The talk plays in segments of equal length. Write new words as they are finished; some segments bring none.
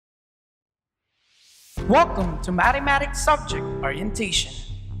Welcome to Mathematics Subject Orientation.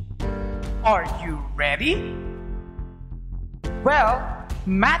 Are you ready? Well,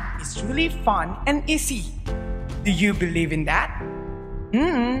 math is really fun and easy. Do you believe in that?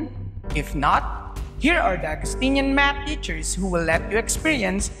 If not, here are the Augustinian math teachers who will let you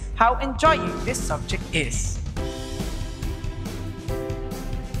experience how enjoying this subject is.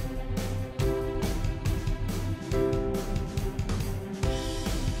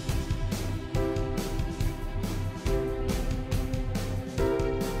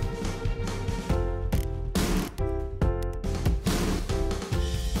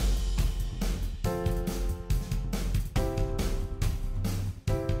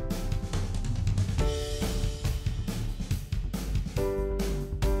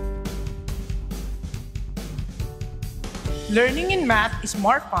 Learning in math is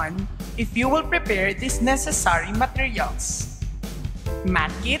more fun if you will prepare these necessary materials: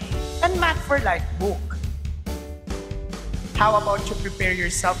 Math Kit and Math for Life book. How about you prepare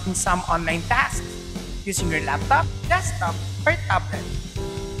yourself in some online tasks using your laptop, desktop, or tablet?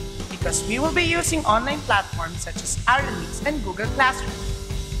 Because we will be using online platforms such as Aralix and Google Classroom.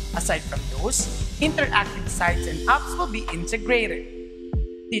 Aside from those, interactive sites and apps will be integrated.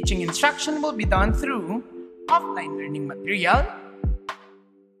 Teaching instruction will be done through offline learning material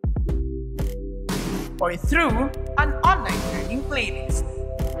or through an online learning playlist.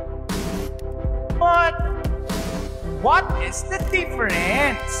 But what is the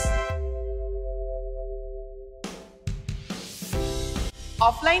difference?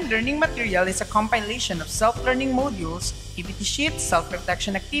 Offline learning material is a compilation of self-learning modules, activity sheets,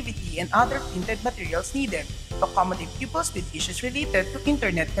 self-reflection activity, and other printed materials needed to accommodate pupils with issues related to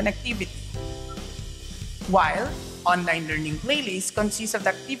internet connectivity. While online learning playlists consist of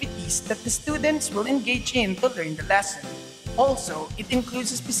the activities that the students will engage in to learn the lesson. Also, it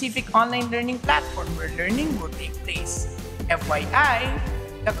includes a specific online learning platform where learning will take place. FYI,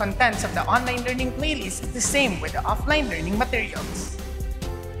 the contents of the online learning playlist is the same with the offline learning materials.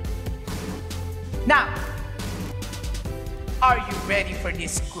 Now, are you ready for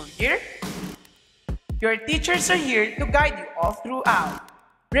this school year? Your teachers are here to guide you all throughout.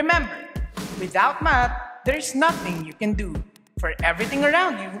 Remember, without math, there's nothing you can do, for everything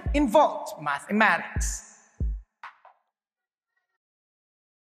around you involves mathematics.